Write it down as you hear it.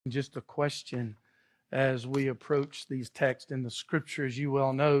Just a question as we approach these texts in the Scripture. As you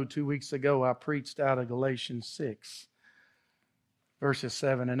well know, 2 weeks ago I preached out of Galatians 6, verses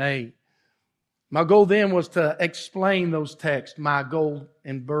 7 and 8. My goal then was to explain those texts. My goal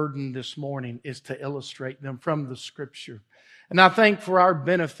and burden this morning is to illustrate them from the Scripture. And I think for our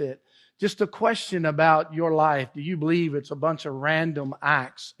benefit, just a question about your life. Do you believe it's a bunch of random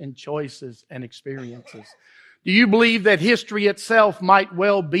acts and choices and experiences? Do you believe that history itself might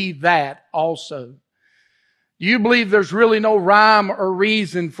well be that also? Do you believe there's really no rhyme or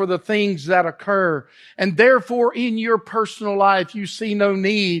reason for the things that occur? And therefore, in your personal life, you see no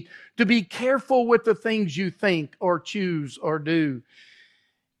need to be careful with the things you think or choose or do.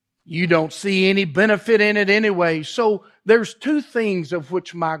 You don't see any benefit in it anyway. So there's two things of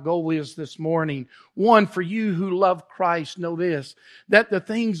which my goal is this morning. One, for you who love Christ, know this, that the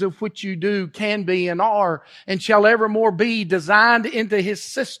things of which you do can be and are and shall evermore be designed into His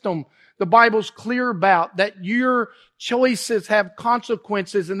system. The Bible's clear about that your choices have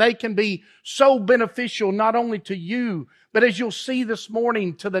consequences and they can be so beneficial not only to you, but as you'll see this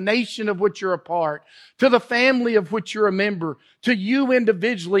morning, to the nation of which you're a part, to the family of which you're a member, to you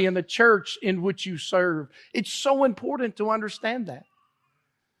individually and the church in which you serve. It's so important to understand that.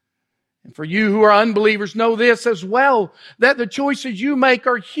 And for you who are unbelievers, know this as well, that the choices you make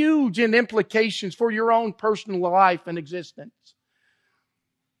are huge in implications for your own personal life and existence.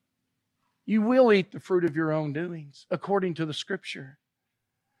 You will eat the fruit of your own doings, according to the Scripture.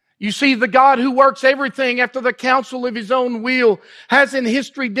 You see, the God who works everything after the counsel of His own will has in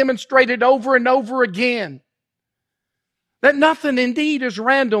history demonstrated over and over again that nothing indeed is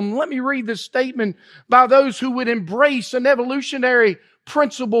random. Let me read this statement by those who would embrace an evolutionary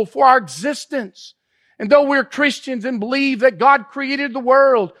principle for our existence. And though we're Christians and believe that God created the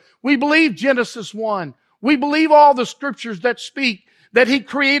world, we believe Genesis 1. We believe all the Scriptures that speak that He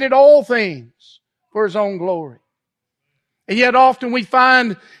created all things for His own glory. And yet often we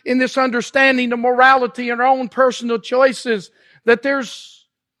find in this understanding of morality and our own personal choices that there's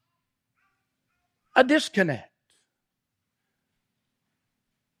a disconnect.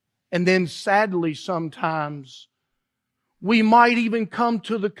 And then sadly sometimes we might even come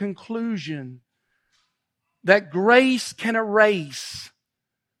to the conclusion that grace can erase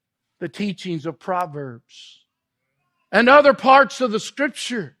the teachings of Proverbs and other parts of the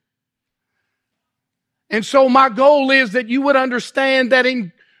Scripture. And so my goal is that you would understand that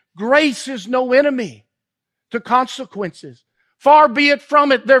in grace is no enemy to consequences. Far be it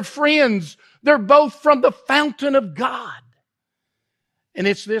from it. They're friends. They're both from the fountain of God. And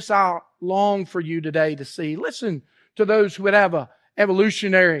it's this I long for you today to see. Listen to those who would have an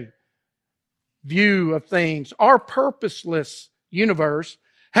evolutionary view of things. Our purposeless universe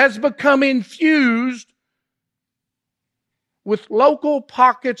has become infused with local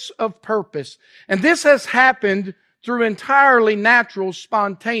pockets of purpose. And this has happened through entirely natural,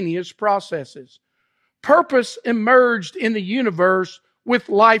 spontaneous processes. Purpose emerged in the universe with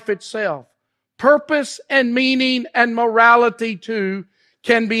life itself. Purpose and meaning and morality too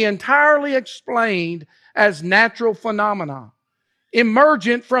can be entirely explained as natural phenomena,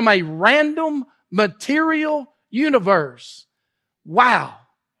 emergent from a random material universe. Wow.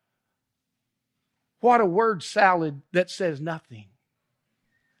 What a word salad that says nothing.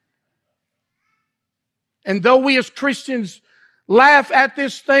 And though we as Christians laugh at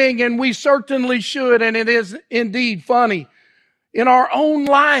this thing, and we certainly should, and it is indeed funny, in our own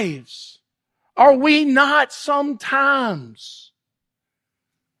lives, are we not sometimes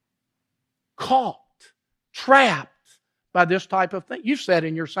caught, trapped by this type of thing? You said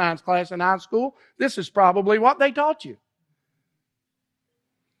in your science class in high school, this is probably what they taught you.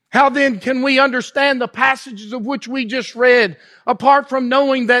 How then can we understand the passages of which we just read, apart from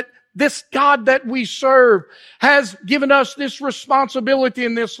knowing that this God that we serve has given us this responsibility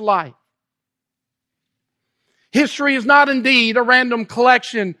in this life? History is not indeed a random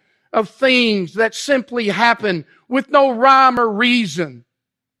collection of things that simply happen with no rhyme or reason.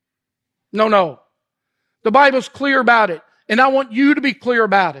 No. The Bible's clear about it, and I want you to be clear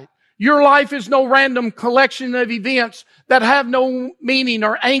about it. Your life is no random collection of events that have no meaning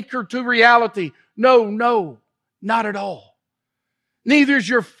or anchor to reality. No, not at all. Neither is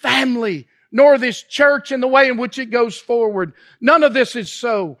your family, nor this church and the way in which it goes forward. None of this is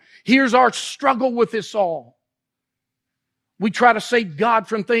so. Here's our struggle with this all. We try to save God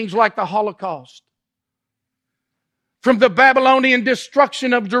from things like the Holocaust, from the Babylonian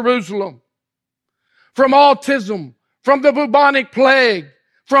destruction of Jerusalem, from autism, from the bubonic plague,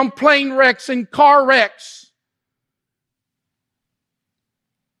 from plane wrecks and car wrecks.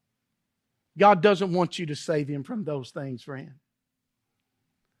 God doesn't want you to save him from those things, friend.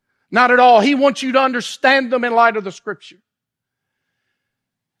 Not at all. He wants you to understand them in light of the Scripture.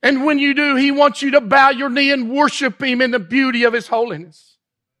 And when you do, He wants you to bow your knee and worship Him in the beauty of His holiness.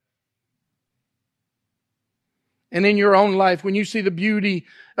 And in your own life, when you see the beauty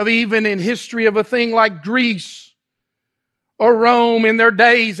of even in history of a thing like Greece or Rome in their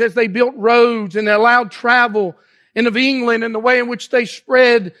days as they built roads and allowed travel, and of England and the way in which they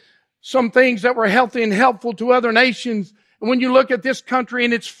spread some things that were healthy and helpful to other nations. And when you look at this country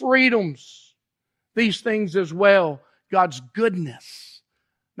and its freedoms, these things as well, God's goodness,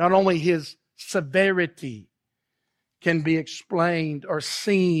 not only His severity, can be explained or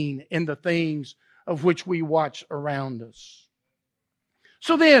seen in the things of which we watch around us.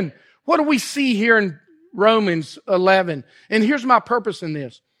 So then, what do we see here in Romans 11? And here's my purpose in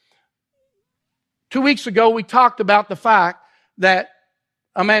this. 2 weeks ago, we talked about the fact that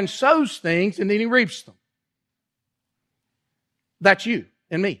a man sows things and then he reaps them. That's you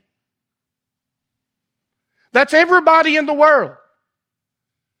and me. That's everybody in the world.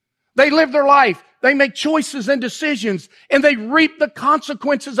 They live their life. They make choices and decisions, and they reap the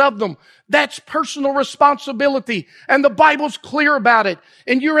consequences of them. That's personal responsibility, and the Bible's clear about it,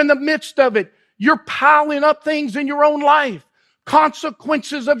 and you're in the midst of it. You're piling up things in your own life,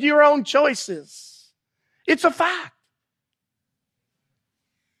 consequences of your own choices. It's a fact.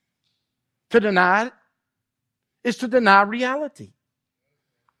 To deny it is to deny reality.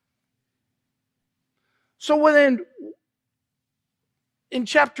 So then, in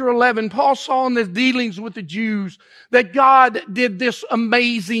chapter 11, Paul saw in the dealings with the Jews that God did this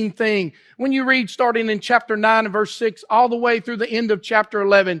amazing thing. When you read starting in chapter 9 and verse 6 all the way through the end of chapter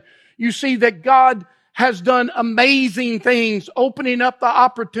 11, you see that God has done amazing things, opening up the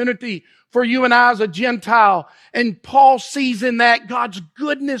opportunity for you and I as a Gentile. And Paul sees in that God's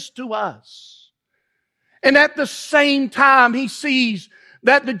goodness to us. And at the same time, he sees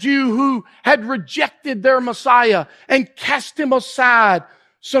that the Jew who had rejected their Messiah and cast Him aside,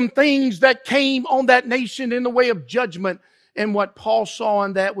 some things that came on that nation in the way of judgment. And what Paul saw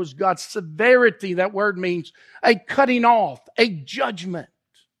in that was God's severity. That word means a cutting off, a judgment.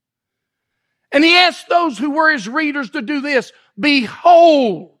 And he asked those who were his readers to do this.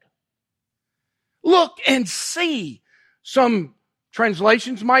 Behold, look and see. Some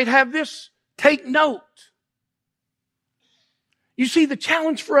translations might have this. Take note. You see, the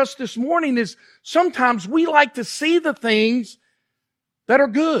challenge for us this morning is sometimes we like to see the things that are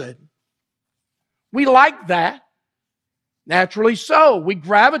good. We like that. Naturally so. We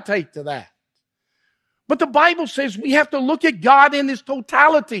gravitate to that. But the Bible says we have to look at God in His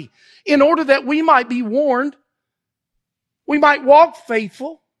totality in order that we might be warned, we might walk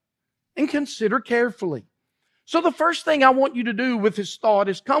faithful, and consider carefully. So the first thing I want you to do with this thought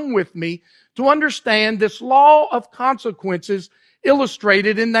is come with me to understand this law of consequences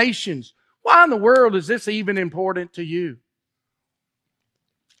illustrated in nations. Why in the world is this even important to you?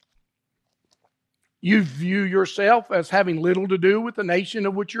 You view yourself as having little to do with the nation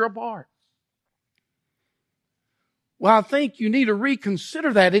of which you're a part. Well, I think you need to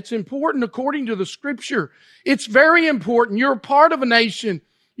reconsider that. It's important according to the Scripture. It's very important. You're a part of a nation.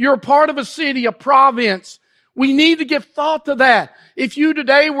 You're a part of a city, a province. We need to give thought to that. If you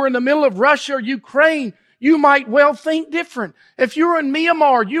today were in the middle of Russia or Ukraine, you might well think different. If you're in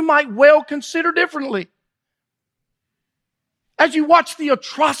Myanmar, you might well consider differently. As you watch the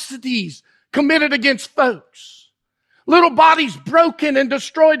atrocities committed against folks, little bodies broken and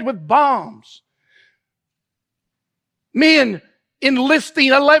destroyed with bombs, men enlisting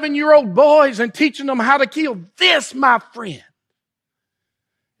 11-year-old boys and teaching them how to kill. This, my friend,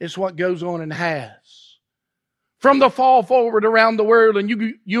 is what goes on and has. From the fall forward around the world, and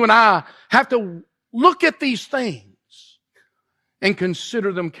you and I have to look at these things and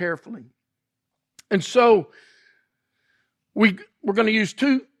consider them carefully. And so we're going to use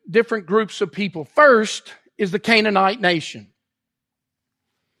two different groups of people. First is the Canaanite nation.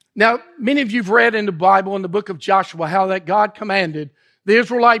 Now, many of you have read in the Bible, in the book of Joshua, how that God commanded the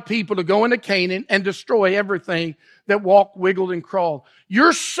Israelite people to go into Canaan and destroy everything that walked, wiggled, and crawled.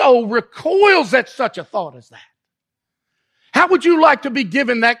 Your soul recoils at such a thought as that. How would you like to be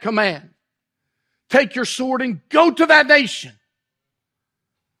given that command? Take your sword and go to that nation.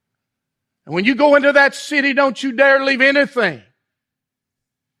 And when you go into that city, don't you dare leave anything.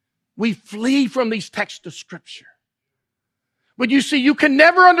 We flee from these texts of Scripture. But you see, you can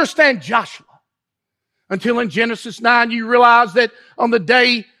never understand Joshua until in Genesis 9 you realize that on the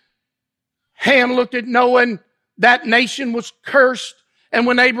day Ham looked at Noah and that nation was cursed. And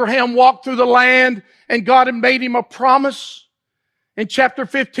when Abraham walked through the land and God had made him a promise in chapter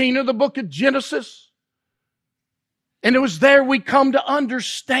 15 of the book of Genesis, And it was there we come to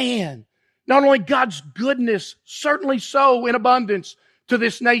understand not only God's goodness, certainly so in abundance to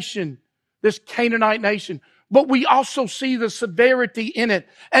this nation, this Canaanite nation, but we also see the severity in it.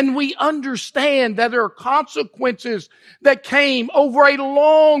 And we understand that there are consequences that came over a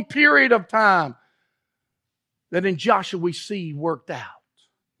long period of time that in Joshua we see worked out.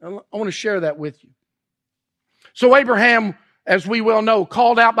 I want to share that with you. So Abraham, as we well know,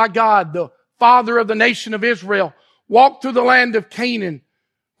 called out by God, the father of the nation of Israel, walked through the land of Canaan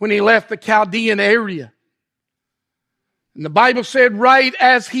when he left the Chaldean area. And the Bible said right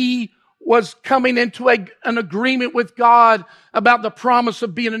as he was coming into an agreement with God about the promise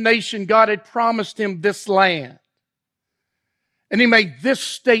of being a nation, God had promised him this land. And he made this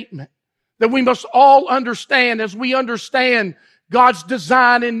statement that we must all understand as we understand God's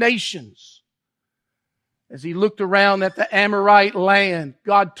design in nations. As he looked around at the Amorite land,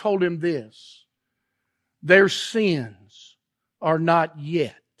 God told him this: their sins are not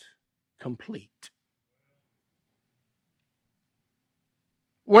yet complete.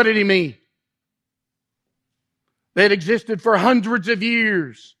 What did he mean? They had existed for hundreds of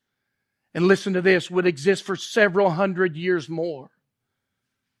years. And listen to this, would exist for several hundred years more.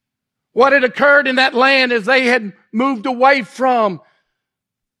 What had occurred in that land is they had moved away from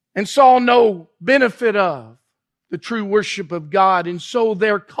and saw no benefit of the true worship of God. And so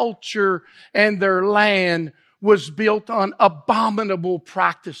their culture and their land was built on abominable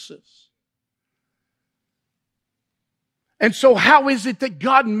practices. And so how is it that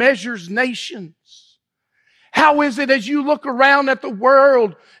God measures nations? How is it as you look around at the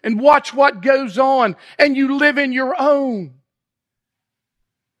world and watch what goes on and you live in your own?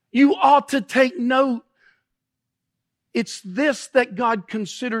 You ought to take note. It's this that God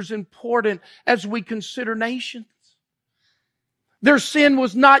considers important as we consider nations. Their sin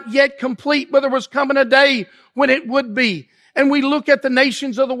was not yet complete, but there was coming a day when it would be. And we look at the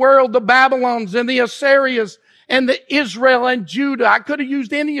nations of the world, the Babylons and the Assyrians and the Israel and Judah. I could have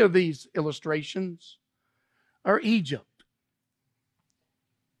used any of these illustrations. Or Egypt.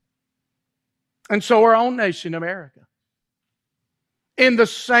 And so our own nation, America. In the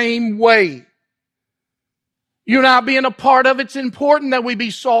same way. You and I being a part of it's important that we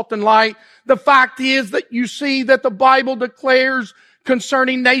be salt and light. The fact is that you see that the Bible declares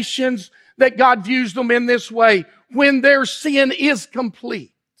concerning nations that God views them in this way. When their sin is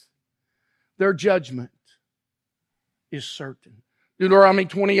complete, their judgment is certain. Deuteronomy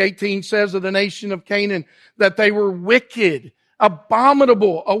 20:18 says of the nation of Canaan that they were wicked,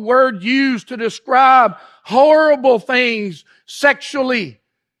 abominable, a word used to describe horrible things sexually,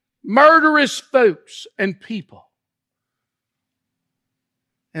 murderous folks and people.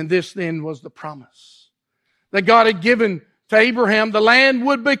 And this then was the promise that God had given to Abraham. The land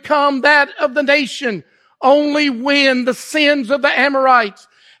would become that of the nation only when the sins of the Amorites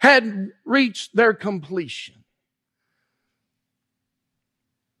had reached their completion.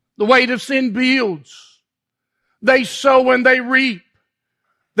 The weight of sin builds. They sow and they reap.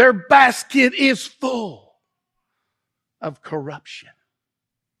 Their basket is full of corruption.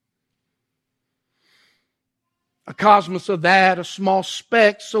 A cosmos of that, a small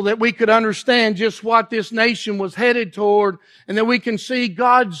speck, so that we could understand just what this nation was headed toward, and that we can see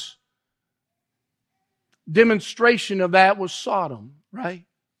God's demonstration of that was Sodom, right?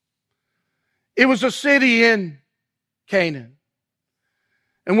 It was a city in Canaan.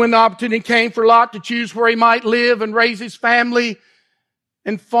 And when the opportunity came for Lot to choose where he might live and raise his family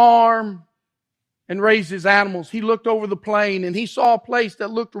and farm and raise his animals, he looked over the plain and he saw a place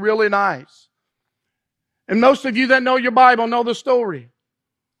that looked really nice. And most of you that know your Bible know the story.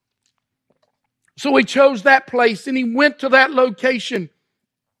 So he chose that place and he went to that location.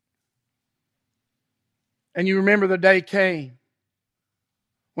 And you remember the day came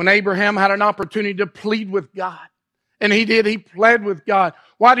when Abraham had an opportunity to plead with God. And he did. He pled with God.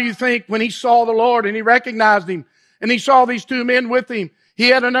 Why do you think when he saw the Lord and he recognized him and he saw these two men with him, he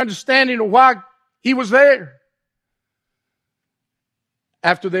had an understanding of why he was there?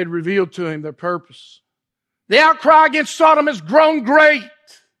 After they'd revealed to him their purpose. The outcry against Sodom has grown great.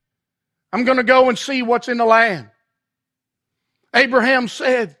 I'm going to go and see what's in the land. Abraham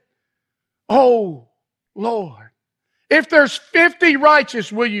said, "Oh, Lord, if there's 50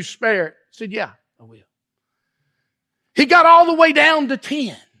 righteous, will you spare it?" He said, "Yeah, I will." He got all the way down to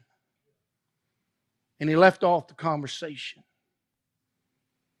 10. And he left off the conversation.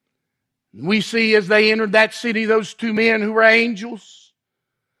 We see as they entered that city, those two men who were angels.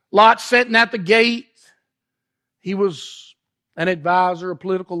 Lot sitting at the gate. He was an advisor, a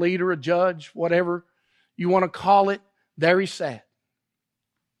political leader, a judge, whatever you want to call it. There he sat.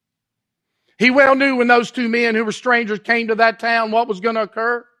 He well knew when those two men who were strangers came to that town what was going to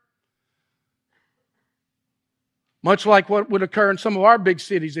occur. Much like what would occur in some of our big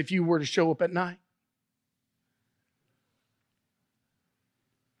cities if you were to show up at night.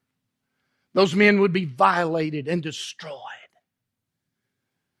 Those men would be violated and destroyed.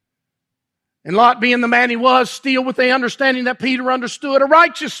 And Lot, being the man he was, still with the understanding that Peter understood, a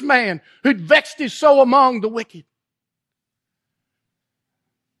righteous man who'd vexed his soul among the wicked.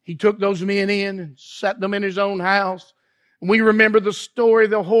 He took those men in and set them in his own house. And we remember the story,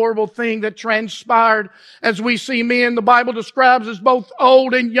 the horrible thing that transpired as we see men the Bible describes as both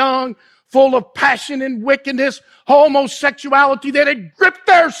old and young, full of passion and wickedness, homosexuality that had gripped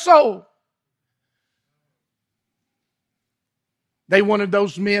their soul. They wanted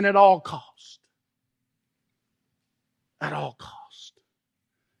those men at all cost. At all cost.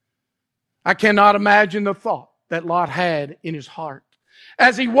 I cannot imagine the thought that Lot had in his heart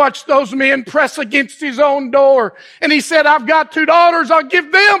as he watched those men press against his own door. And he said, I've got 2 daughters, I'll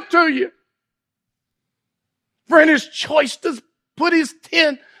give them to you. For in his choice to put his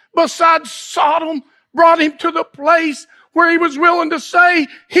tent beside Sodom, brought him to the place where he was willing to say,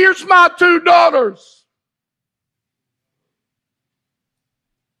 here's my 2 daughters.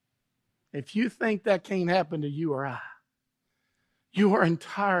 If you think that can't happen to you or I, you are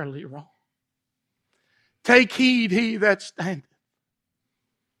entirely wrong. Take heed, he that standeth,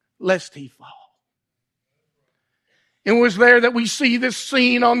 lest he fall. And it was there that we see this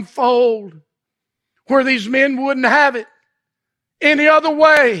scene unfold, where these men wouldn't have it any other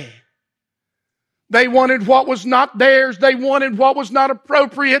way. They wanted what was not theirs. They wanted what was not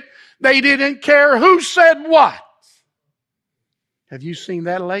appropriate. They didn't care who said what. Have you seen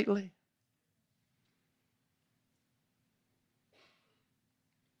that lately?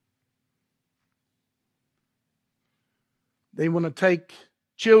 They want to take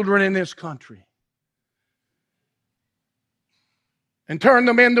children in this country and turn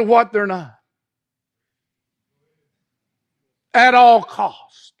them into what they're not. At all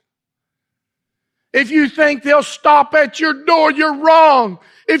cost. If you think they'll stop at your door, you're wrong.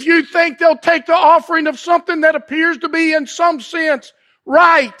 If you think they'll take the offering of something that appears to be in some sense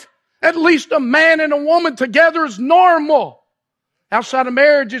right, at least a man and a woman together is normal. Outside of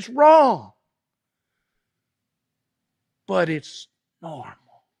marriage, it's wrong. But it's normal.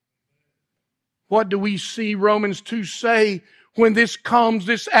 What do we see Romans 2 say when this comes,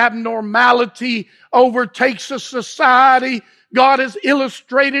 this abnormality overtakes a society? God has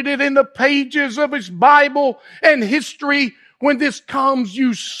illustrated it in the pages of His Bible and history. When this comes,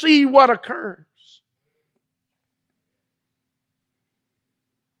 you see what occurs.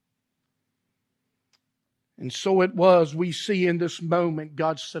 And so it was, we see in this moment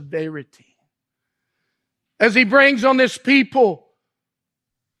God's severity. As He brings on this people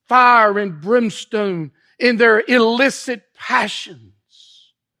fire and brimstone in their illicit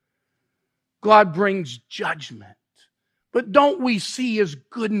passions, God brings judgment. But don't we see His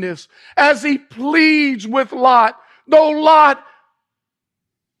goodness as He pleads with Lot, though Lot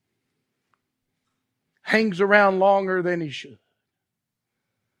hangs around longer than he should.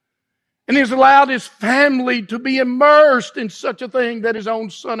 And He's allowed his family to be immersed in such a thing that his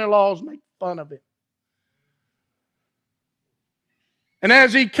own son-in-laws make fun of it. And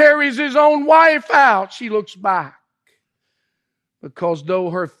as he carries his own wife out, she looks back. Because though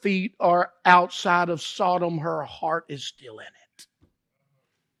her feet are outside of Sodom, her heart is still in it.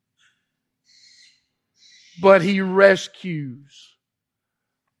 But he rescues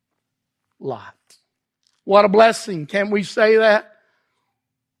Lot. What a blessing. Can we say that?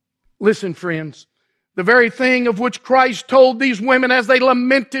 Listen, friends. The very thing of which Christ told these women as they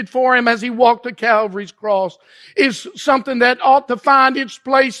lamented for Him as He walked to Calvary's cross is something that ought to find its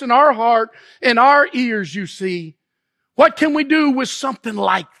place in our heart, in our ears, you see. What can we do with something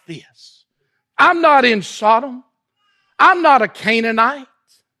like this? I'm not in Sodom. I'm not a Canaanite.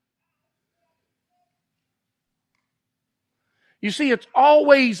 You see, it's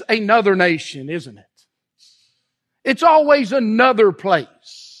always another nation, isn't it? It's always another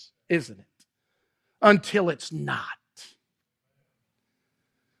place, isn't it? Until it's not.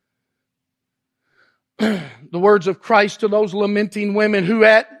 The words of Christ to those lamenting women who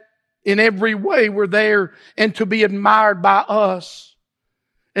in every way were there and to be admired by us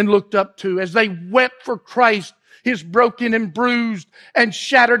and looked up to as they wept for Christ, His broken and bruised and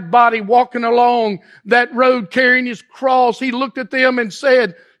shattered body walking along that road carrying His cross. He looked at them and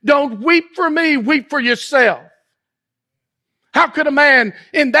said, don't weep for me, weep for yourself. How could a man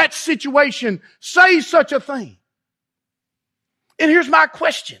in that situation say such a thing? And here's my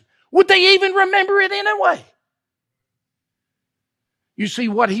question. Would they even remember it anyway? You see,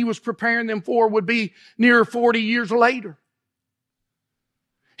 what he was preparing them for would be near 40 years later.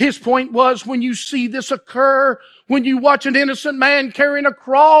 His point was, when you see this occur, when you watch an innocent man carrying a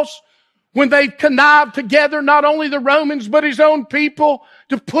cross, when they've connived together, not only the Romans, but his own people,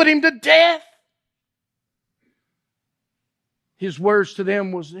 to put him to death, his words to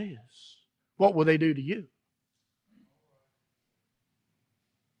them was this: what will they do to you?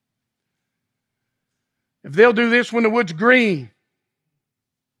 If they'll do this when the wood's green,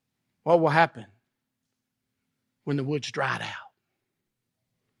 what will happen when the wood's dried out?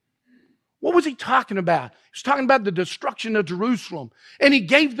 What was he talking about? He was talking about the destruction of Jerusalem. And he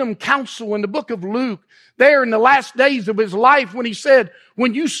gave them counsel in the book of Luke, there in the last days of his life, when he said,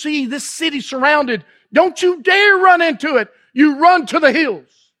 when you see this city surrounded, don't you dare run into it. You run to the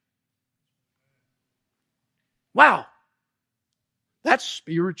hills. Wow. That's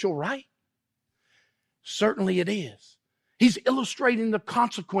spiritual, right? Certainly it is. He's illustrating the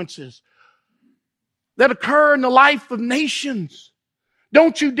consequences that occur in the life of nations.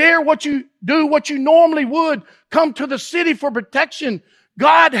 Don't you dare what you normally would, come to the city for protection.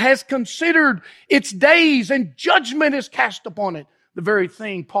 God has considered its days, and judgment is cast upon it. The very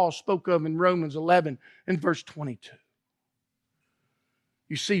thing Paul spoke of in Romans 11 and verse 22.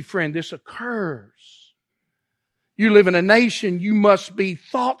 You see, friend, this occurs. You live in a nation, you must be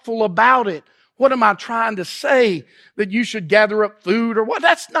thoughtful about it. What am I trying to say? That you should gather up food or what?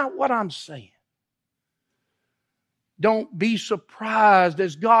 That's not what I'm saying. Don't be surprised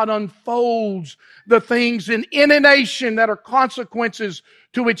as God unfolds the things in a nation that are consequences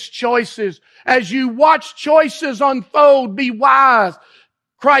to its choices. As you watch choices unfold, be wise.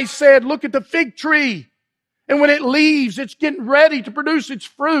 Christ said, look at the fig tree. And when it leaves, it's getting ready to produce its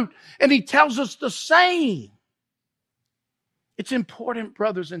fruit. And He tells us the same. It's important,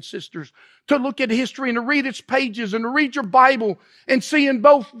 brothers and sisters, to look at history and to read its pages and to read your Bible and see in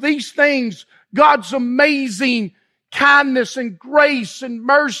both these things God's amazing kindness and grace and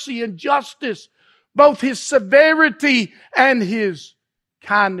mercy and justice, both His severity and His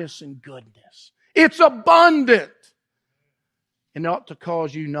kindness and goodness. It's abundant and ought to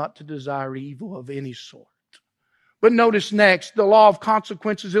cause you not to desire evil of any sort. But notice next, the law of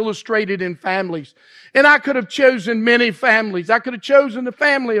consequences illustrated in families. And I could have chosen many families. I could have chosen the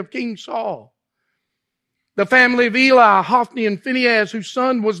family of King Saul, the family of Eli, Hophni, and Phinehas, whose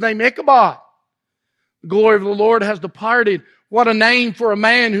son was named Ichabod. The glory of the Lord has departed. What a name for a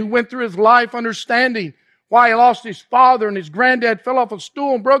man who went through his life understanding why he lost his father and his granddad fell off a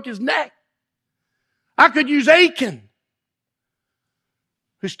stool and broke his neck. I could use Achan,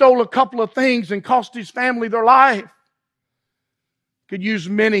 who stole a couple of things and cost his family their life. Could use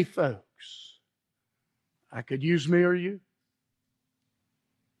many folks. I could use me or you.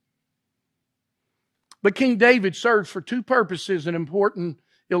 But King David serves for two purposes an important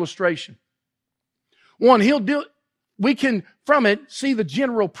illustration. One, we can from it see the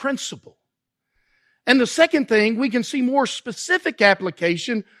general principle. And the second thing, we can see more specific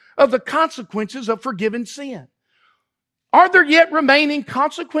application of the consequences of forgiven sin. Are there yet remaining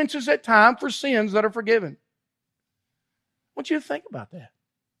consequences at time for sins that are forgiven? I want you to think about that.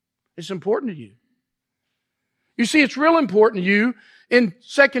 It's important to you. You see, it's real important to you. In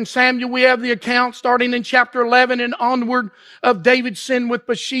 2 Samuel, we have the account starting in chapter 11 and onward of David's sin with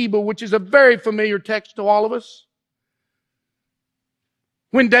Bathsheba, which is a very familiar text to all of us.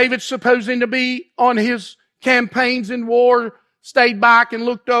 When David, supposing to be on his campaigns in war, stayed back and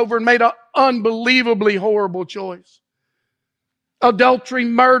looked over and made an unbelievably horrible choice. Adultery,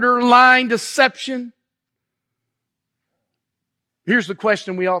 murder, lying, deception. Here's the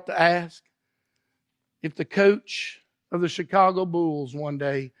question we ought to ask. If the coach of the Chicago Bulls one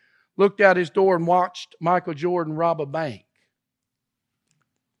day looked out his door and watched Michael Jordan rob a bank,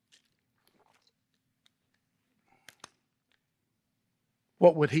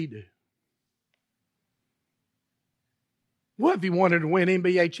 what would he do? Well, if he wanted to win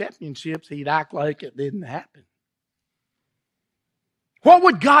NBA championships, he'd act like it didn't happen. What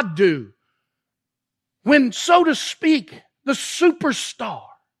would God do when, so to speak, the superstar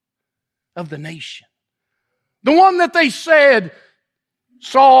of the nation, the one that they said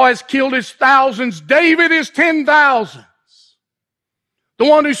Saul has killed his thousands, David his 10,000s, the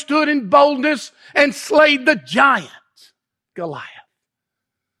one who stood in boldness and slayed the giant, Goliath,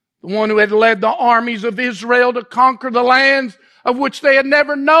 the one who had led the armies of Israel to conquer the lands of which they had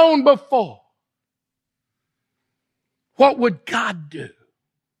never known before. What would God do?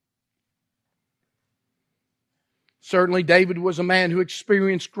 Certainly David was a man who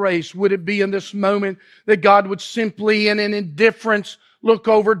experienced grace. Would it be in this moment that God would simply and in indifference look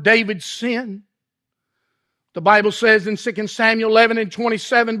over David's sin? The Bible says in 2 Samuel 11 and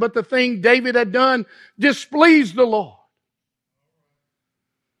 27, but the thing David had done displeased the Lord.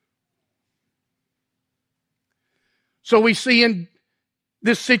 So we see in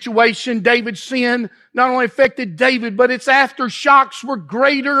this situation, David's sin not only affected David, but its aftershocks were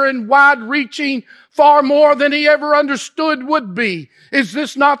greater and wide-reaching, far more than he ever understood would be. Is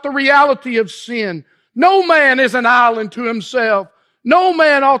this not the reality of sin? No man is an island to himself. No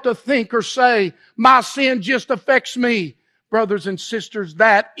man ought to think or say, my sin just affects me. Brothers and sisters,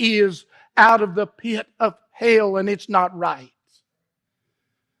 that is out of the pit of hell, and it's not right.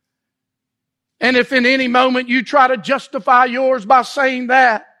 And if in any moment you try to justify yours by saying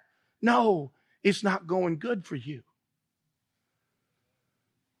that, no, it's not going good for you.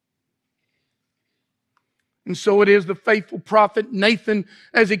 And so it is the faithful prophet Nathan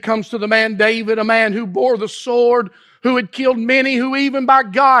as he comes to the man David, a man who bore the sword, who had killed many, who even by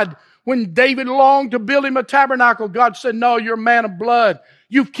God, when David longed to build him a tabernacle, God said, no, you're a man of blood.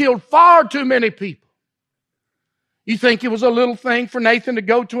 You've killed far too many people. You think it was a little thing for Nathan to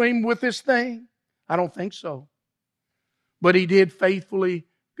go to him with this thing? I don't think so. But he did faithfully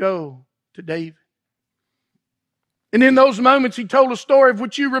go to David. And in those moments, he told a story of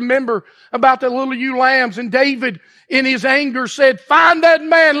which you remember about the little ewe lambs. And David, in his anger, said, find that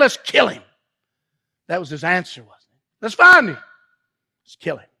man, let's kill him. That was his answer, wasn't it? Let's find him. Let's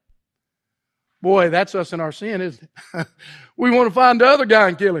kill him. Boy, that's us in our sin, isn't it? We want to find the other guy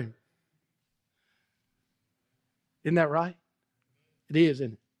and kill him. Isn't that right? It is,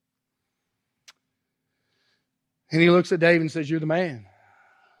 isn't it? And he looks at David and says, you're the man.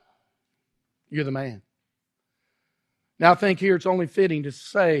 You're the man. Now I think here it's only fitting to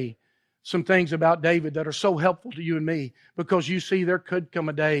say some things about David that are so helpful to you and me, because you see there could come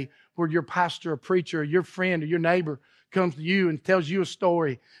a day where your pastor or preacher or your friend or your neighbor comes to you and tells you a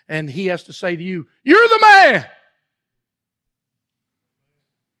story and he has to say to you, you're the man.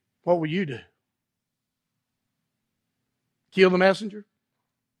 What will you do? Kill the messenger?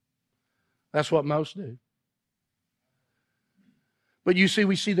 That's what most do. But you see,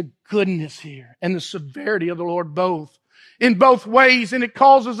 we see the goodness here and the severity of the Lord both, in both ways, and it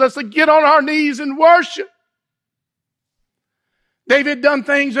causes us to get on our knees and worship. David had done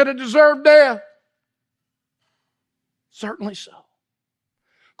things that had deserved death. Certainly so.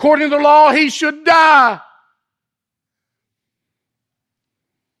 According to the law, he should die.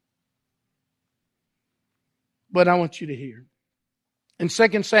 But I want you to hear. In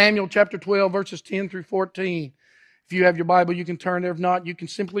 2 Samuel chapter 12, verses 10 through 14, if you have your Bible, you can turn there. If not, you can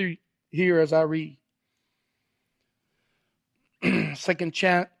simply hear as I read. 2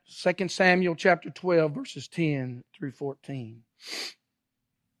 Samuel chapter 12, verses 10 through 14.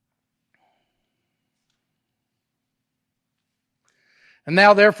 And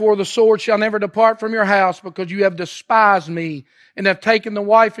now therefore the sword shall never depart from your house, because you have despised me, and have taken the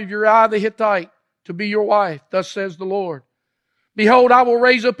wife of Uriah the Hittite to be your wife. Thus says the Lord. Behold, I will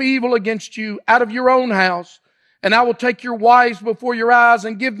raise up evil against you out of your own house, and I will take your wives before your eyes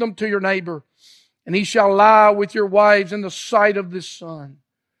and give them to your neighbor. And he shall lie with your wives in the sight of this sun.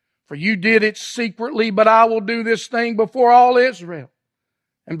 For you did it secretly, but I will do this thing before all Israel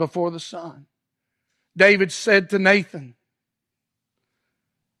and before the sun. David said to Nathan,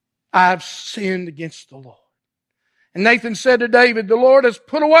 I have sinned against the Lord. And Nathan said to David, the Lord has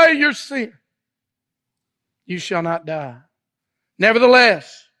put away your sin. You shall not die.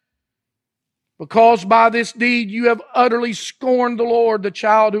 Nevertheless, because by this deed you have utterly scorned the Lord, the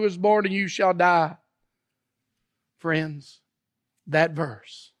child who is born to you shall die. Friends, that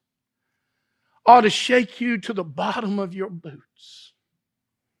verse ought to shake you to the bottom of your boots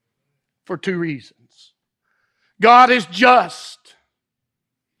for two reasons. God is just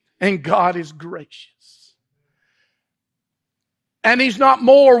and God is gracious. And He's not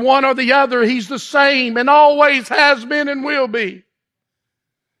more one or the other. He's the same and always has been and will be.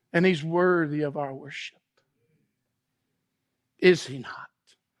 And He's worthy of our worship. Is He not?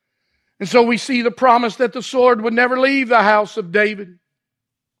 And so we see the promise that the sword would never leave the house of David.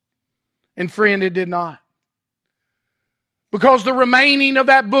 And friend, it did not. Because the remaining of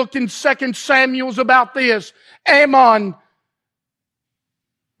that book in 2 Samuel is about this. Ammon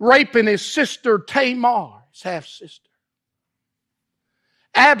raping his sister Tamar, his half-sister.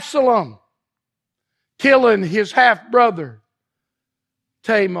 Absalom killing his half-brother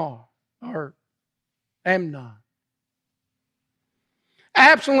Tamar, or Amnon.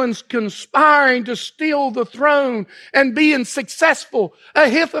 Absalom's conspiring to steal the throne and being successful.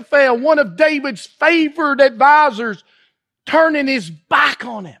 Ahithophel, one of David's favored advisors, turning his back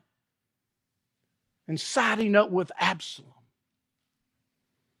on him and siding up with Absalom.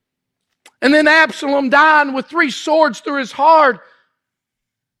 And then Absalom dying with 3 swords through his heart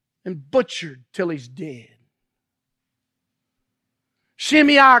and butchered till he's dead.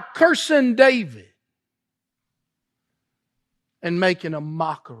 Shimei cursing David and making a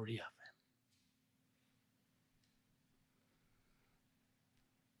mockery of him.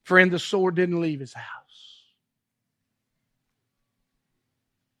 Friend, the sword didn't leave his house.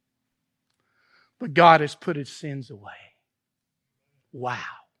 But God has put his sins away. Wow.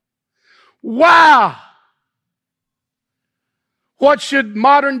 Wow! What should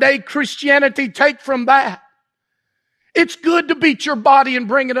modern day Christianity take from that? It's good to beat your body and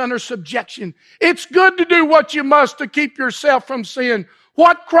bring it under subjection. It's good to do what you must to keep yourself from sin.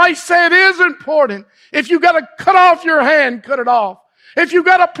 What Christ said is important. If you got to cut off your hand, cut it off. If you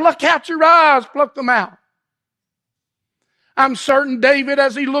got to pluck out your eyes, pluck them out. I'm certain David,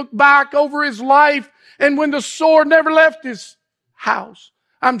 as he looked back over his life, and when the sword never left his house,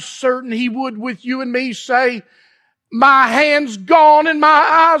 I'm certain he would with you and me say, my hand's gone and my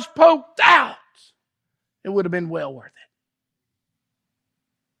eyes poked out. It would have been well worth it.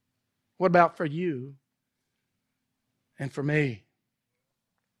 What about for you and for me?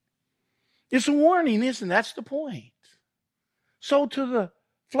 It's a warning, isn't it? That's the point. Sow to the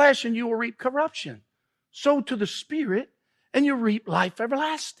flesh and you will reap corruption. Sow to the Spirit and you'll reap life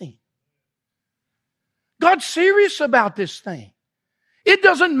everlasting. God's serious about this thing. It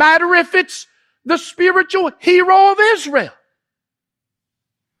doesn't matter if it's the spiritual hero of Israel.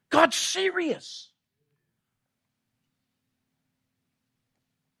 God's serious.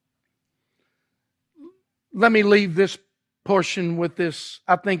 Let me leave this portion with this.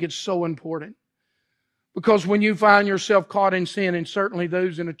 I think it's so important. Because when you find yourself caught in sin, and certainly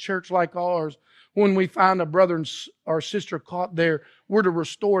those in a church like ours, when we find a brother or sister caught there, we're to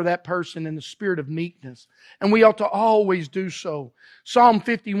restore that person in the spirit of meekness. And we ought to always do so. Psalm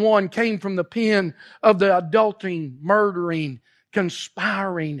 51 came from the pen of the adultering, murdering,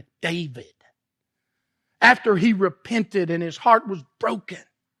 conspiring David. After he repented and his heart was broken.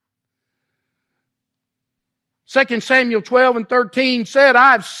 2 Samuel 12 and 13 said,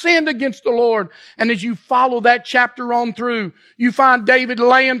 I have sinned against the Lord. And as you follow that chapter on through, you find David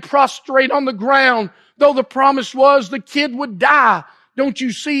laying prostrate on the ground, though the promise was the kid would die. Don't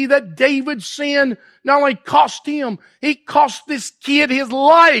you see that David's sin not only cost him, he cost this kid his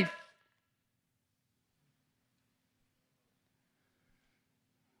life.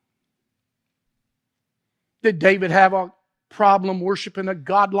 Did David have a problem worshiping a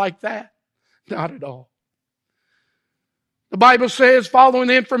God like that? Not at all. The Bible says, following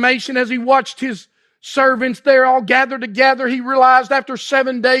the information as he watched his servants there all gathered together, he realized after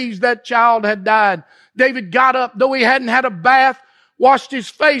 7 days that child had died. David got up, though he hadn't had a bath, washed his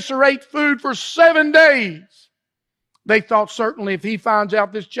face or ate food for 7 days. They thought certainly if he finds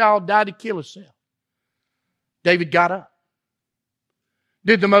out this child died, he'd kill himself. David got up.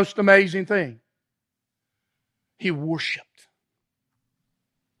 Did the most amazing thing. He worshiped.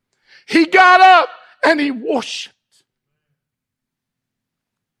 He got up and he worshiped.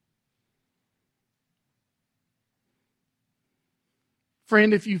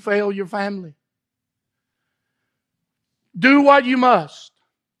 Friend, if you fail your family, do what you must,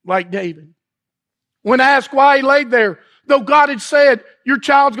 like David. When asked why he laid there, though God had said, your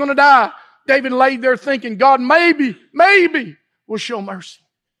child's going to die, David laid there thinking, God maybe will show mercy.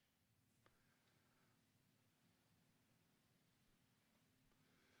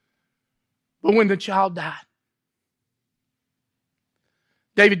 But when the child died,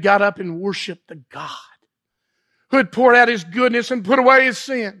 David got up and worshiped the God who had poured out his goodness and put away his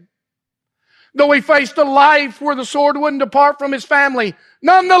sin. Though he faced a life where the sword wouldn't depart from his family,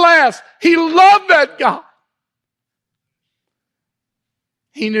 nonetheless, he loved that God.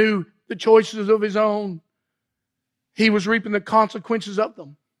 He knew the choices of his own. He was reaping the consequences of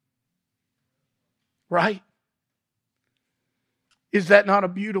them. Right? Is that not a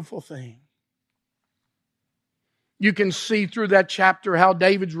beautiful thing? You can see through that chapter how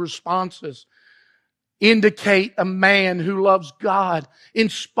David's responses indicate a man who loves God in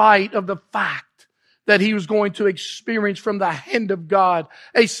spite of the fact that he was going to experience from the hand of God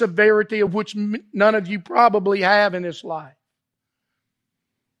a severity of which none of you probably have in this life.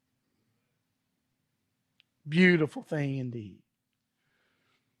 Beautiful thing indeed.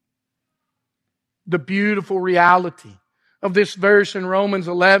 The beautiful reality of this verse in Romans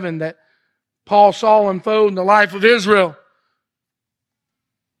 11 that Paul saw unfold in the life of Israel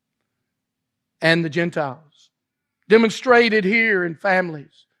and the Gentiles. Demonstrated here in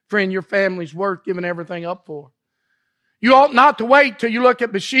families. Friend, your family's worth giving everything up for. You ought not to wait till you look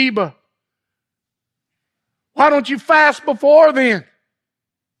at Bathsheba. Why don't you fast before then?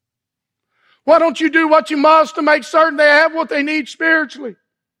 Why don't you do what you must to make certain they have what they need spiritually?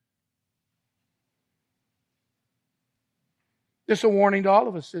 This is a warning to all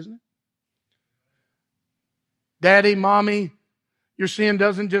of us, isn't it? Daddy, mommy, your sin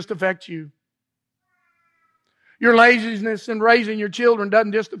doesn't just affect you. Your laziness in raising your children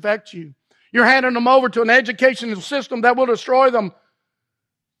doesn't just affect you. You're handing them over to an educational system that will destroy them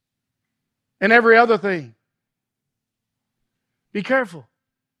and every other thing. Be careful.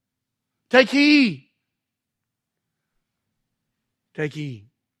 Take heed. Take heed.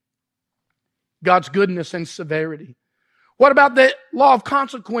 God's goodness and severity. What about the law of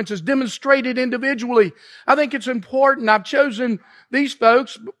consequences demonstrated individually? I think it's important. I've chosen these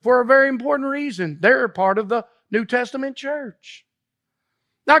folks for a very important reason. They're part of the New Testament church.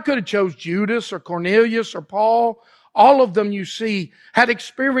 Now, I could have chose Judas or Cornelius or Paul. All of them, you see, had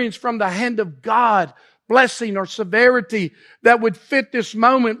experience from the hand of God, blessing or severity that would fit this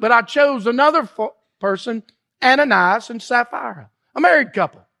moment. But I chose another person, Ananias and Sapphira, a married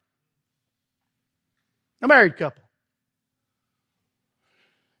couple. A married couple.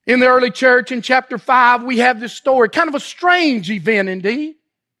 In the early church, in chapter 5, we have this story, kind of a strange event indeed.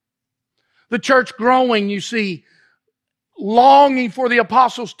 The church growing, you see, longing for the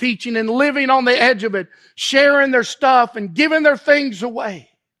apostles' teaching and living on the edge of it, sharing their stuff and giving their things away.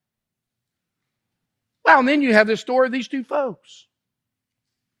 Well, and then you have this story of these two folks.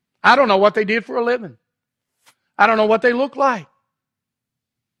 I don't know what they did for a living. I don't know what they looked like.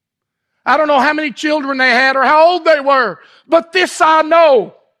 I don't know how many children they had or how old they were. But this I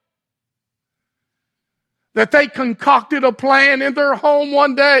know, that they concocted a plan in their home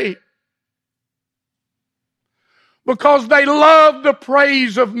one day because they loved the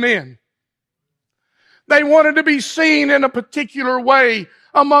praise of men. They wanted to be seen in a particular way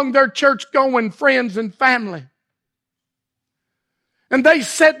among their church-going friends and family. And they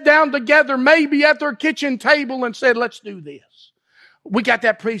sat down together, maybe at their kitchen table, and said, let's do this. We got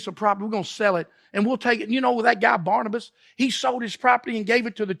that piece of property, we're going to sell it, and we'll take it. You know that guy Barnabas, he sold his property and gave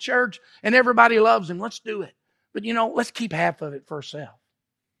it to the church, and everybody loves him. Let's do it. But let's keep half of it for ourselves.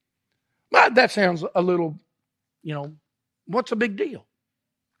 Well, that sounds a little, what's a big deal?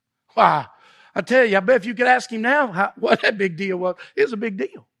 Why, I tell you, I bet if you could ask him now what that big deal was, it's a big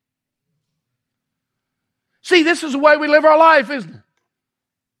deal. See, this is the way we live our life, isn't it?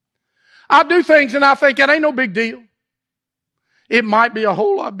 I do things and I think that ain't no big deal. It might be a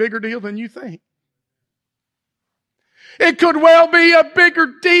whole lot bigger deal than you think. It could well be a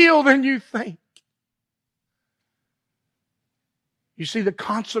bigger deal than you think. You see, the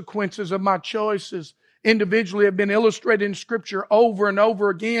consequences of my choices individually have been illustrated in Scripture over and over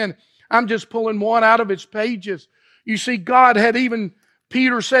again. I'm just pulling one out of its pages. You see, God had even,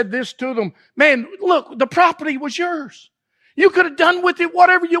 Peter said this to them, man, look, the property was yours. You could have done with it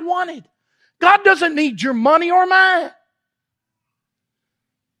whatever you wanted. God doesn't need your money or mine.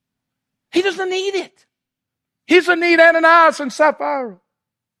 He doesn't need it. He doesn't need Ananias and Sapphira.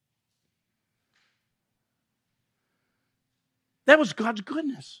 That was God's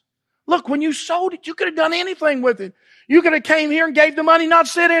goodness. Look, when you sold it, you could have done anything with it. You could have came here and gave the money, not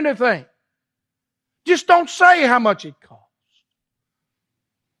said anything. Just don't say how much it cost.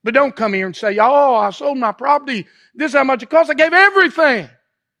 But don't come here and say, oh, I sold my property. This is how much it cost. I gave everything.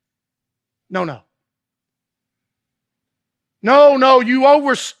 No. No, you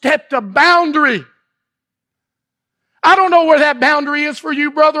overstepped a boundary. I don't know where that boundary is for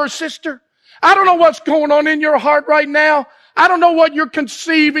you, brother or sister. I don't know what's going on in your heart right now. I don't know what you're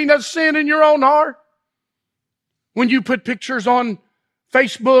conceiving as sin in your own heart. When you put pictures on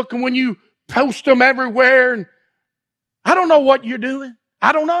Facebook and when you post them everywhere, and I don't know what you're doing.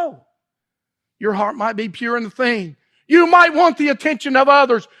 I don't know. Your heart might be pure in the thing. You might want the attention of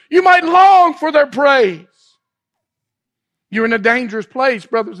others. You might long for their praise. You're in a dangerous place,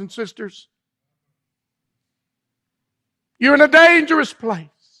 brothers and sisters. You're in a dangerous place.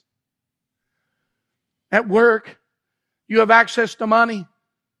 At work, you have access to money.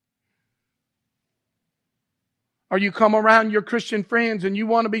 Or you come around your Christian friends and you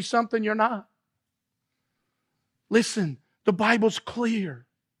want to be something you're not. Listen, the Bible's clear.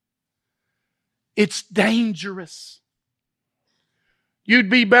 It's dangerous. You'd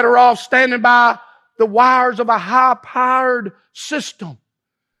be better off standing by the wires of a high-powered system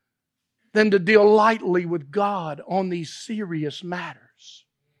than to deal lightly with God on these serious matters.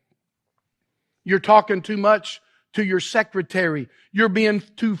 You're talking too much to your secretary. You're being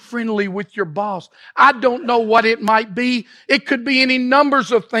too friendly with your boss. I don't know what it might be. It could be any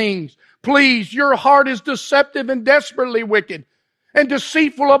numbers of things. Please, your heart is deceptive and desperately wicked and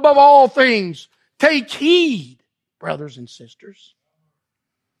deceitful above all things. Take heed, brothers and sisters.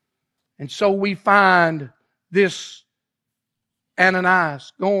 And so we find this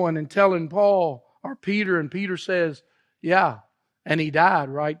Ananias going and telling Paul or Peter, and Peter says, yeah, and he died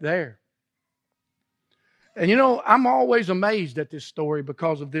right there. And you know, I'm always amazed at this story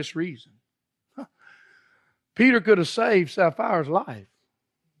because of this reason. Peter could have saved Sapphire's life.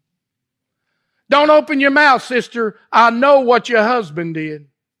 Don't open your mouth, sister. I know what your husband did.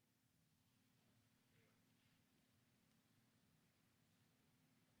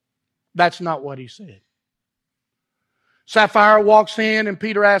 That's not what he said. Sapphire walks in and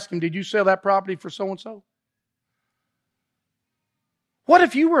Peter asks him, did you sell that property for so-and-so? What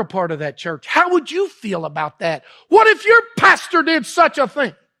if you were a part of that church? How would you feel about that? What if your pastor did such a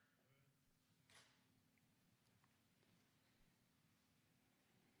thing?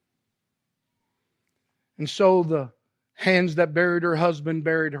 And so the hands that buried her husband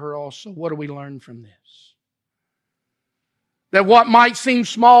buried her also. What do we learn from this? That what might seem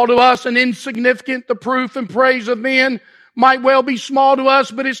small to us and insignificant, the proof and praise of men, might well be small to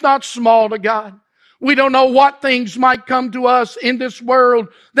us, but it's not small to God. We don't know what things might come to us in this world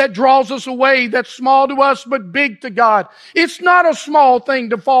that draws us away, that's small to us but big to God. It's not a small thing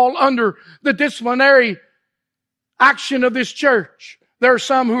to fall under the disciplinary action of this church. There are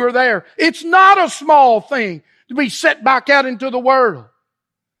some who are there. It's not a small thing to be set back out into the world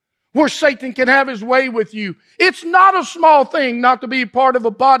where Satan can have his way with you. It's not a small thing not to be part of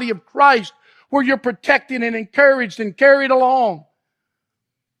a body of Christ where you're protected and encouraged and carried along.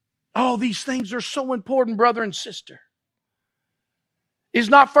 Oh, these things are so important, brother and sister. Is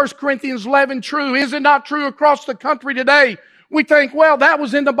not 1 Corinthians 11 true? Is it not true across the country today? We think, well, that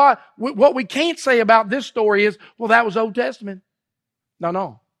was in the Bible. What we can't say about this story is, well, that was Old Testament.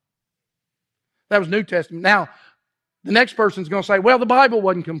 No. That was New Testament. Now, the next person's going to say, well, the Bible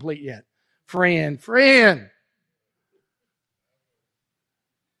wasn't complete yet. Friend.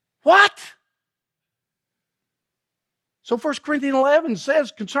 What? So 1 Corinthians 11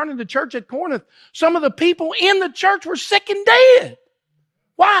 says concerning the church at Corinth, some of the people in the church were sick and dead.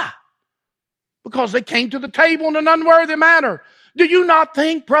 Why? Because they came to the table in an unworthy manner. Do you not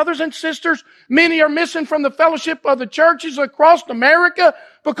think, brothers and sisters, many are missing from the fellowship of the churches across America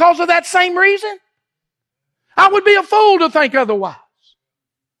because of that same reason? I would be a fool to think otherwise.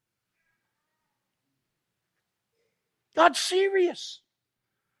 God's serious.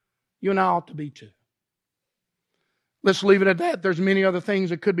 You and I ought to be too. Let's leave it at that. There's many other things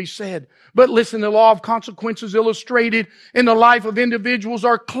that could be said. But listen, the law of consequences illustrated in the life of individuals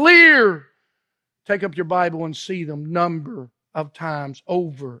are clear. Take up your Bible and see them number of times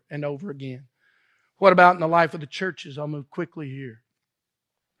over and over again. What about in the life of the churches? I'll move quickly here.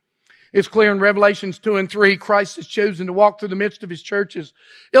 It's clear in Revelations 2 and 3, Christ has chosen to walk through the midst of His churches,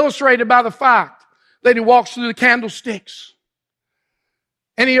 illustrated by the fact that He walks through the candlesticks.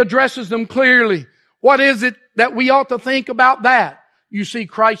 And He addresses them clearly. What is it that we ought to think about that? You see,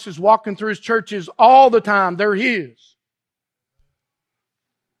 Christ is walking through His churches all the time. They're His.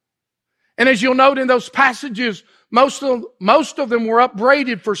 And as you'll note in those passages, most of them were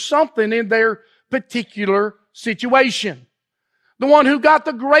upbraided for something in their particular situation. The one who got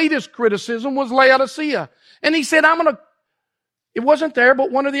the greatest criticism was Laodicea. And he said, it wasn't there,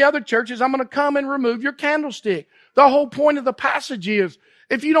 but one of the other churches, I'm going to come and remove your candlestick. The whole point of the passage is,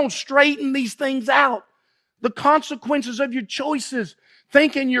 if you don't straighten these things out, the consequences of your choices,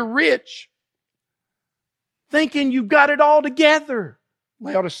 thinking you're rich, thinking you've got it all together,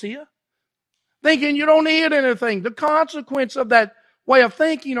 Laodicea, thinking you don't need anything, the consequence of that way of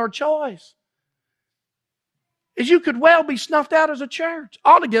thinking or choice is you could well be snuffed out as a church,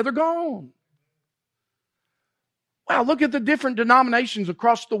 altogether gone. Wow, look at the different denominations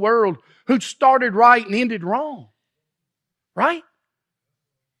across the world who started right and ended wrong. Right?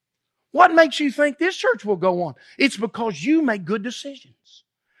 What makes you think this church will go on? It's because you make good decisions.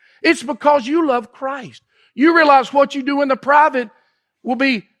 It's because you love Christ. You realize what you do in the private will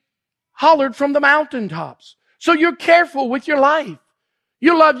be hollered from the mountaintops. So you're careful with your life.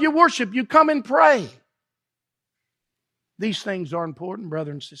 You love your worship. You come and pray. These things are important, brother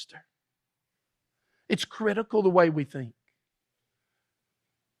and sister. It's critical the way we think.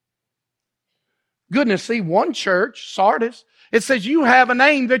 Goodness, see, one church, Sardis, it says you have a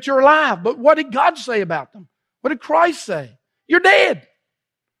name that you're alive. But what did God say about them? What did Christ say? You're dead.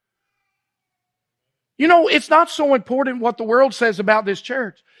 You know, it's not so important what the world says about this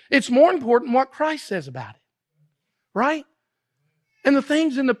church. It's more important what Christ says about it. Right? And the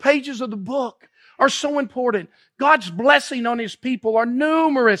things in the pages of the book are so important. God's blessing on His people are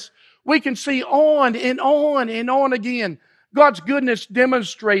numerous. We can see on and on and on again God's goodness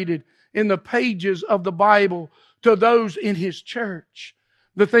demonstrated in the pages of the Bible to those in His church.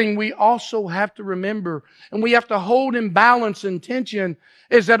 the thing we also have to remember, and we have to hold in balance and tension,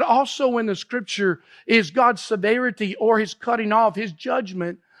 is that also in the Scripture is God's severity or His cutting off, His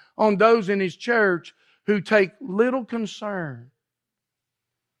judgment on those in His church who take little concern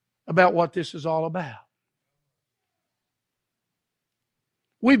about what this is all about.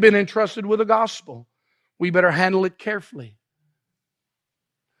 We've been entrusted with the gospel. We better handle it carefully.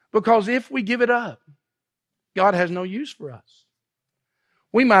 Because if we give it up, God has no use for us.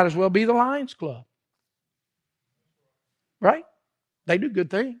 We might as well be the Lions Club. Right? They do good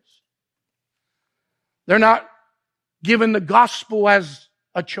things. They're not given the gospel as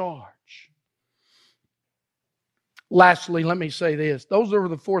a charge. Lastly, let me say this. Those are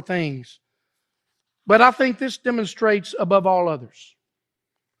the four things. But I think this demonstrates above all others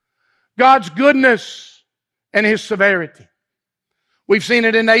God's goodness and His severity. We've seen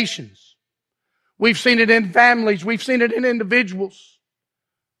it in nations. We've seen it in families. We've seen it in individuals.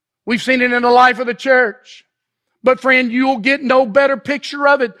 We've seen it in the life of the church. But friend, you'll get no better picture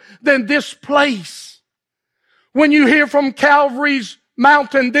of it than this place. When you hear from Calvary's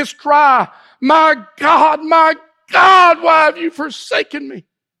mountain this cry, my God, why have you forsaken me?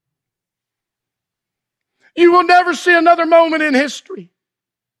 You will never see another moment in history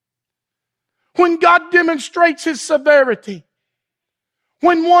when God demonstrates His severity.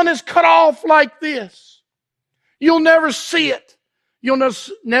 When one is cut off like this, you'll never see it. You'll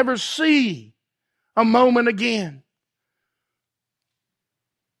never see a moment again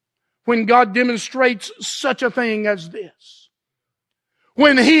when God demonstrates such a thing as this.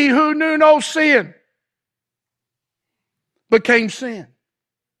 When He who knew no sin became sin.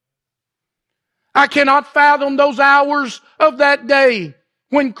 I cannot fathom those hours of that day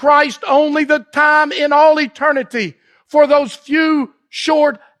when Christ, only the time in all eternity, for those few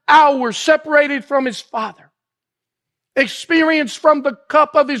short hours separated from His Father, experienced from the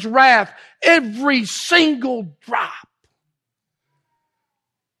cup of His wrath every single drop.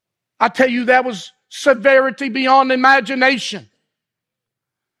 I tell you, that was severity beyond imagination.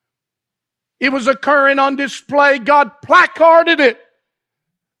 It was occurring on display. God placarded it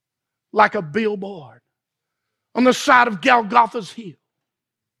like a billboard on the side of Golgotha's hill.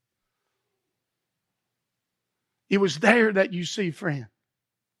 It was there that you see, friend,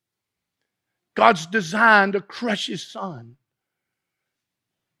 God's design to crush His Son.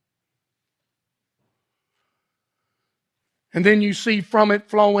 And then you see from it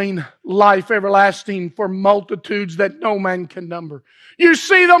flowing life everlasting for multitudes that no man can number. You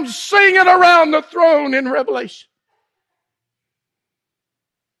see them singing around the throne in Revelation.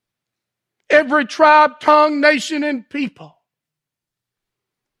 Every tribe, tongue, nation, and people.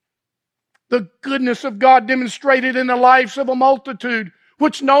 The goodness of God demonstrated in the lives of a multitude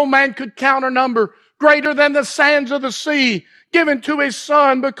which no man could count or number, greater than the sands of the sea, given to His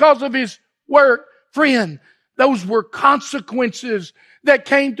Son because of His work. Friend, those were consequences that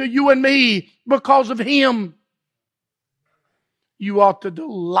came to you and me because of Him. You ought to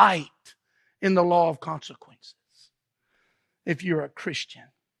delight in the law of consequences if you're a Christian.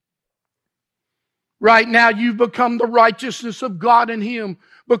 Right now, you've become the righteousness of God in Him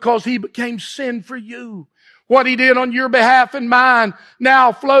because He became sin for you. What He did on your behalf and mine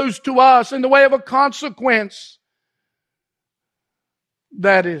now flows to us in the way of a consequence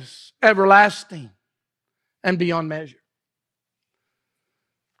that is everlasting and beyond measure.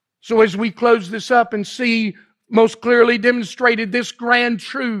 So as we close this up and see most clearly demonstrated this grand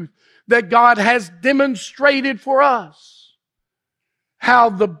truth that God has demonstrated for us, how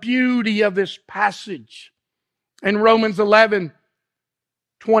the beauty of this passage in Romans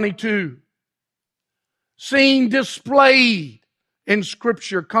 11:22, seen displayed in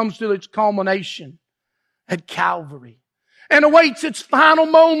Scripture, comes to its culmination at Calvary and awaits its final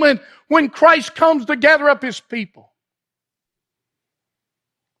moment when Christ comes to gather up His people.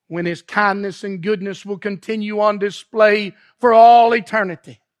 When His kindness and goodness will continue on display for all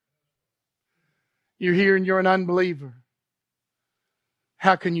eternity. You're here and you're an unbeliever.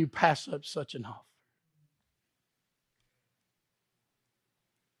 How can you pass up such an offer?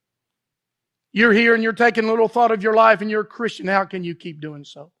 You're here and you're taking little thought of your life and you're a Christian. How can you keep doing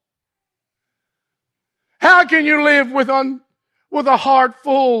so? How can you live with a heart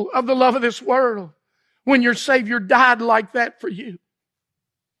full of the love of this world when your Savior died like that for you?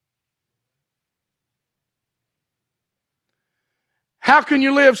 How can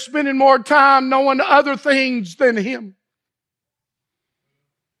you live spending more time knowing other things than Him?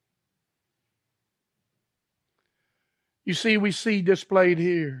 You see, we see displayed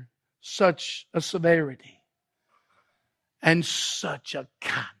here such a severity and such a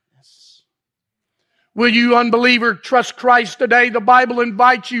kindness. Will you, unbeliever, trust Christ today? The Bible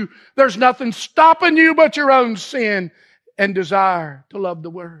invites you. There's nothing stopping you but your own sin and desire to love the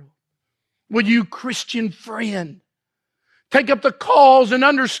world. Will you, Christian friend, take up the cause and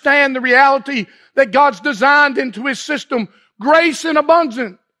understand the reality that God's designed into His system, grace and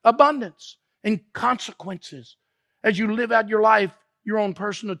abundance and consequences as you live out your life, your own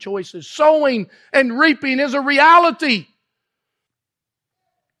personal choices. Sowing and reaping is a reality.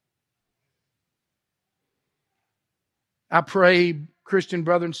 I pray, Christian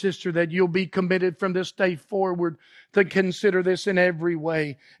brother and sister, that you'll be committed from this day forward to consider this in every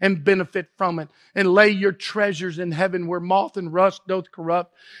way and benefit from it and lay your treasures in heaven where moth and rust doth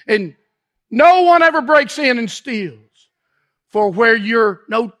corrupt and no one ever breaks in and steals. For where your,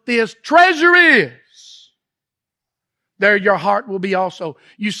 note this, treasure is, there your heart will be also.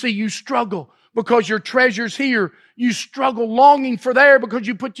 You see, you struggle because your treasure's here. You struggle longing for there because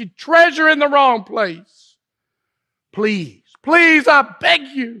you put your treasure in the wrong place. Please, please, I beg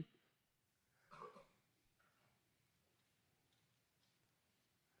you.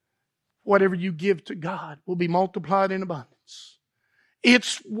 Whatever you give to God will be multiplied in abundance.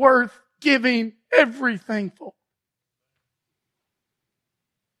 It's worth giving everything for.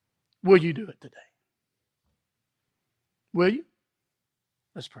 Will you do it today? Will you?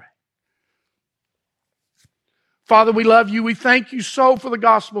 Let's pray. Father, we love you. We thank you so for the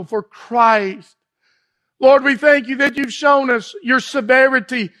gospel, for Christ. Lord, we thank you that you've shown us your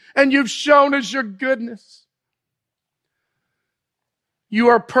severity and you've shown us your goodness. You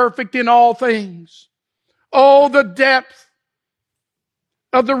are perfect in all things. Oh, the depth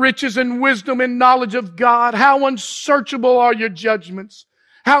of the riches and wisdom and knowledge of God. How unsearchable are your judgments.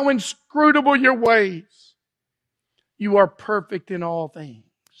 How inscrutable your ways. You are perfect in all things.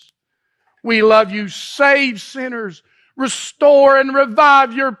 We love you. Save sinners. Restore and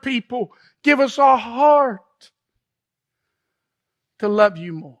revive your people. Give us a heart to love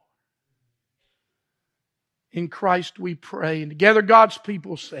you more. In Christ we pray. And together God's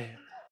people said,